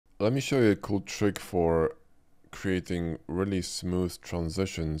Let me show you a cool trick for creating really smooth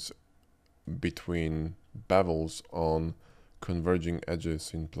transitions between bevels on converging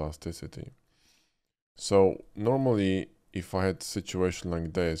edges in plasticity. So normally, if I had a situation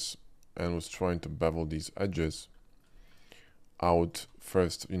like this and was trying to bevel these edges, I would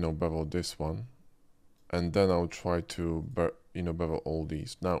first, bevel this one, and then I would try to, bevel all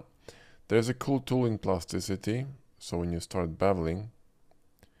these. Now, there's a cool tool in plasticity. So when you start beveling,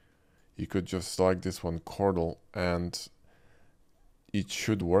 you could just select this one, chordal, and it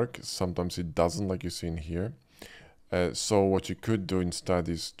should work. Sometimes it doesn't, like you see in here. So what you could do instead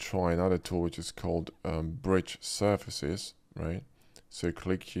is try another tool, which is called bridge surfaces, right? So you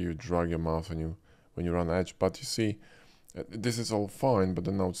click here, you drag your mouse, and when you run edge, but you see, this is all fine, but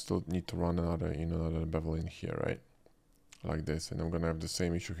then I would still need to run another, another bevel in here, right? Like this, and I'm gonna have the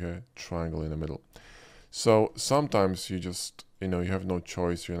same issue here, triangle in the middle. So sometimes you just, you have no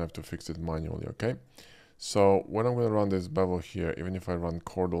choice, you're gonna have to fix it manually, okay? So when I'm gonna run this bevel here, even if I run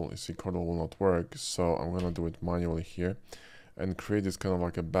chordal, you see chordal will not work, so I'm gonna do it manually here and create this kind of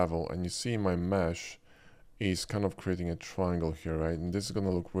like a bevel, and you see my mesh is kind of creating a triangle here, right? And this is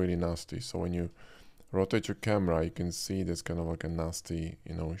gonna look really nasty. So when you rotate your camera, you can see this kind of like a nasty,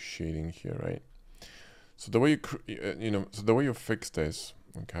 shading here, right? So the way you fix this,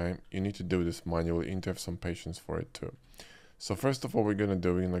 okay, you need to do this manually. You need to have some patience for it too. So first of all, we're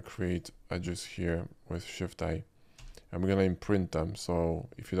gonna create edges here with Shift A, and we're gonna imprint them. So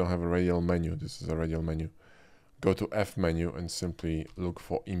if you don't have a radial menu, this is a radial menu. Go to F menu and simply look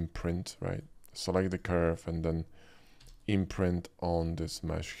for imprint, right? Select the curve and then imprint on this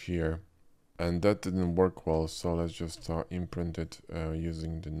mesh here. And that didn't work well, so let's just imprint it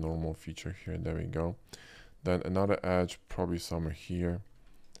using the normal feature here. There we go. Then another edge, probably somewhere here.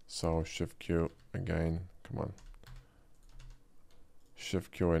 So Shift Q again, come on.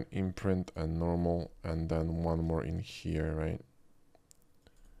 Shift Q and imprint and normal, and then one more in here, right?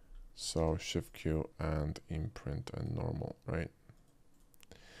 So Shift Q and imprint and normal, right?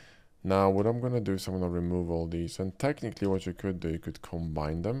 Now what I'm gonna do is I'm gonna remove all these, and technically what you could do, you could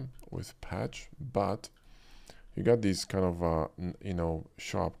combine them with patch, but you got these kind of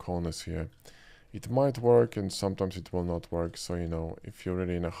sharp corners here. It might work and sometimes it will not work. So if you're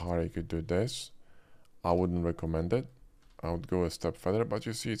really in a hurry, you could do this. I wouldn't recommend it. I would go a step further, but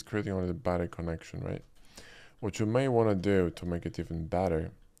you see it's creating only a better connection, right? What you may want to do to make it even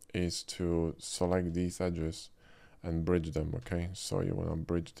better is to select these edges and bridge them, okay? So you want to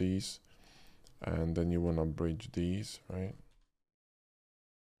bridge these, and then you want to bridge these, right?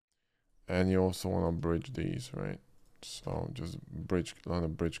 And you also want to bridge these, right? So just run a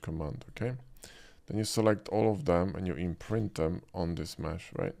bridge command, okay? Then you select all of them and you imprint them on this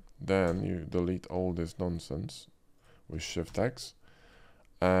mesh, right? Then you delete all this nonsense with Shift X,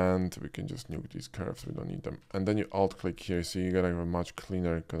 and we can just nuke these curves, we don't need them. And then you alt click here, so you get a much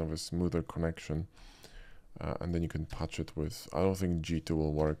cleaner, kind of a smoother connection. And then you can patch it with, I don't think G2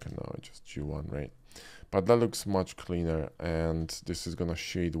 will work, no, just G1, right? But that looks much cleaner, and this is gonna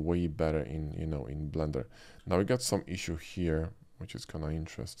shade way better in, in Blender. Now we got some issue here, which is kind of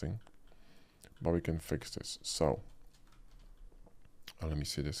interesting, but we can fix this. So let me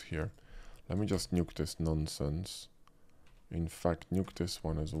see this here. Let me just nuke this nonsense. In fact, nuke this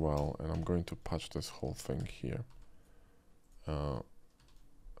one as well, and I'm going to patch this whole thing here.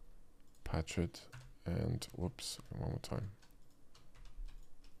 Patch it, and whoops, one more time.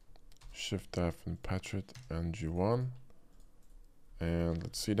 Shift F and patch it, and G1. And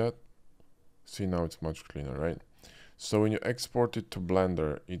let's see that. See, now it's much cleaner, right? So when you export it to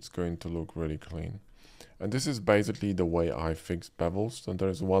Blender, it's going to look really clean. And this is basically the way I fix bevels. And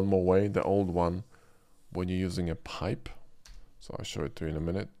there's one more way, the old one, when you're using a pipe. So I'll show it to you in a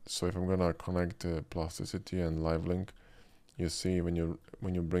minute. So if I'm gonna connect plasticity and live link, you see when you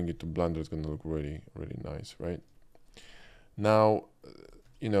bring it to Blender, it's gonna look really, really nice, right? Now,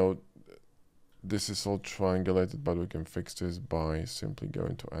 this is all triangulated, but we can fix this by simply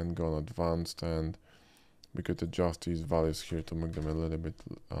going to N-Gon Advanced, and we could adjust these values here to make them a little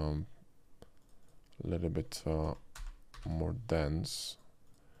bit more dense.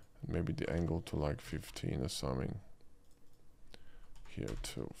 Maybe the angle to like 15 or something. Here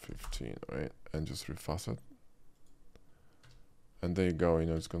to 15, right? And just refacet. And there you go,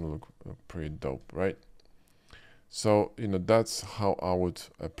 it's gonna look pretty dope, right? So, that's how I would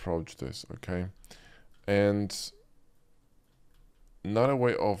approach this, okay? And another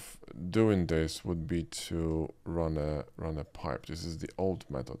way of doing this would be to run a pipe. This is the old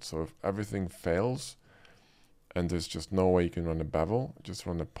method. So if everything fails and there's just no way you can run a bevel, just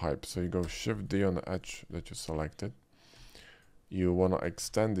run a pipe. So you go Shift D on the edge that you selected. you want to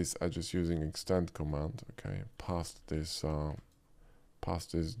extend these edges using extend command, okay, past this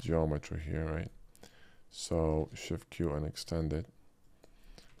geometry here, right? So Shift Q and extend it.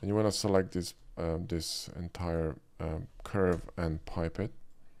 And you want to select this this entire curve and pipe it.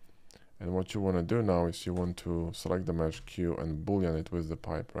 And what you want to do now is you want to select the mesh Q and boolean it with the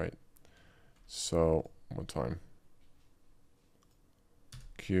pipe, right? So one more time,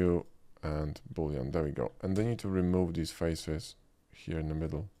 Q and boolean, there we go. And then you need to remove these faces here in the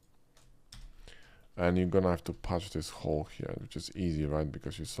middle. And you're gonna have to patch this hole here, which is easy, right?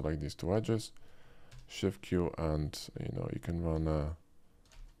 Because you select these two edges, Shift Q, and you can run a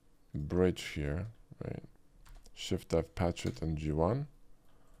bridge here, right? Shift F, patch it, and G1.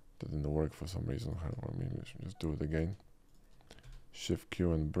 That didn't work for some reason. Maybe we should just do it again. Shift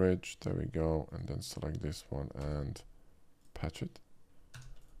Q and bridge, there we go. And then select this one and patch it.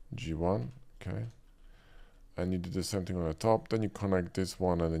 G1, okay. And you do the same thing on the top. Then you connect this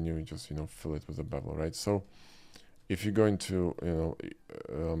one, and then you just fill it with a bevel, right? So if you're going to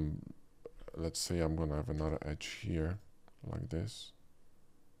let's say I'm gonna have another edge here like this.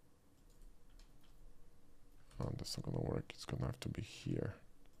 Oh, that's not gonna work. It's gonna have to be here.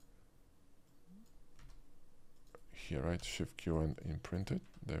 Here, right? Shift Q and imprint it.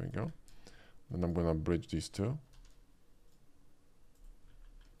 There we go. Then I'm gonna bridge these two.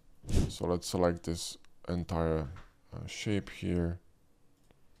 So let's select this entire shape here,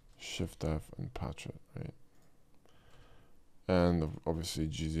 Shift F and patch it, right? And obviously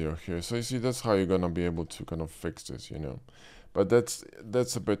G0 here. So you see, that's how you're gonna be able to kind of fix this, But that's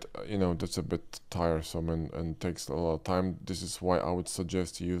a bit, that's a bit tiresome and takes a lot of time. This is why I would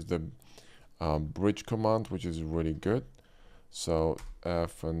suggest to use the bridge command, which is really good. So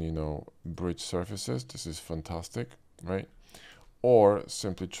F and bridge surfaces. This is fantastic, right? Or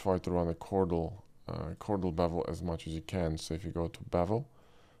simply try to run a chordal bevel as much as you can. So if you go to bevel,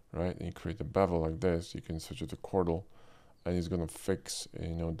 right, and you create a bevel like this, you can switch it to chordal, and it's gonna fix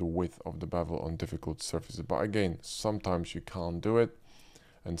the width of the bevel on difficult surfaces. But again, sometimes you can't do it,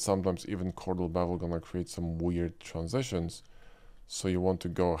 and sometimes even chordal bevel gonna create some weird transitions. So you want to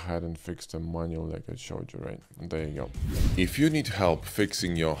go ahead and fix them manually like I showed you, right? And there you go. If you need help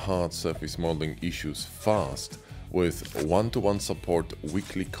fixing your hard surface modeling issues fast, with one-to-one support,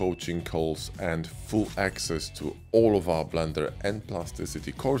 weekly coaching calls, and full access to all of our Blender and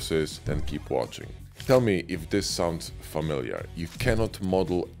Plasticity courses, then keep watching. Tell me if this sounds familiar. You cannot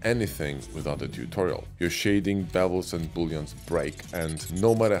model anything without a tutorial. Your shading, bevels, and booleans break, and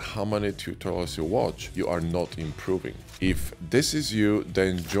no matter how many tutorials you watch, you are not improving. If this is you,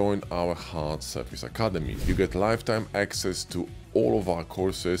 then join our Hard Surface Academy. You get lifetime access to all of our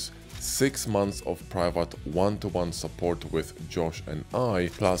courses, 6 months of private one-to-one support with Josh and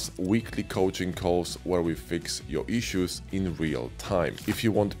I, plus weekly coaching calls where we fix your issues in real time. If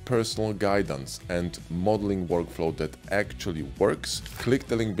you want personal guidance and modeling workflow that actually works, click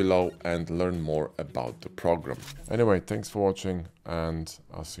the link below and learn more about the program. Anyway, thanks for watching, and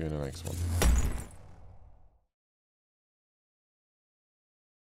I'll see you in the next one.